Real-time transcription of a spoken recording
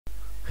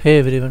Hey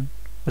everyone,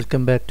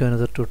 welcome back to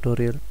another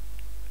tutorial.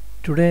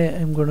 Today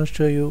I'm going to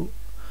show you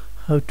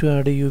how to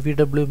add a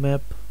UVW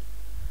map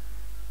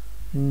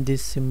in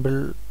this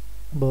symbol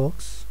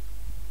box.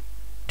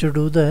 To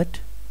do that,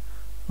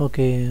 let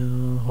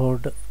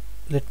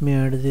me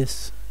add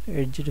this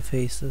edged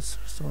faces.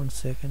 So 1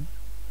 second.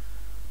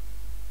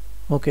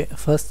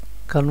 First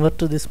convert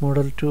this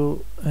model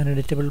to an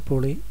editable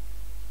poly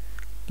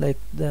like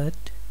that.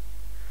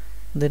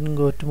 Then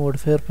go to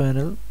modifier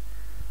panel.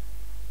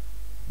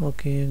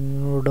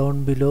 Go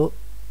down below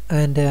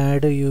and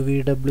add a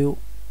UVW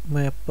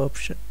map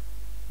option.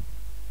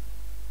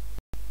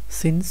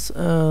 Since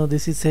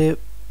this is a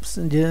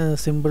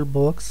symbol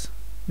box,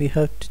 we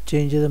have to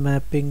change the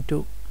mapping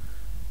to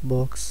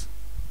box.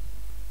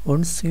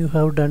 Once you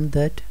have done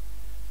that,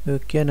 you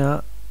can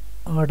add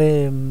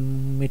a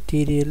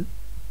material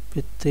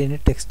with any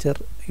texture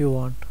you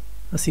want.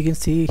 As you can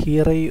see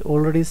here, I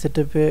already set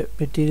up a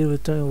material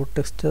with a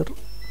texture.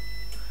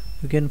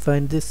 You can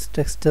find this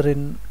texture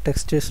in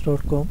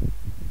textures.com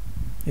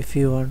if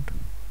you want.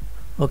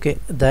 Okay,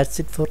 that's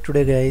it for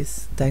today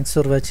guys. Thanks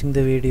for watching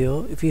the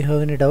video. If you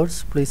have any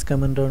doubts, please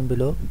comment down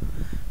below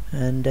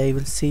and I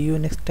will see you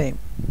next time.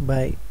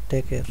 Bye,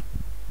 take care.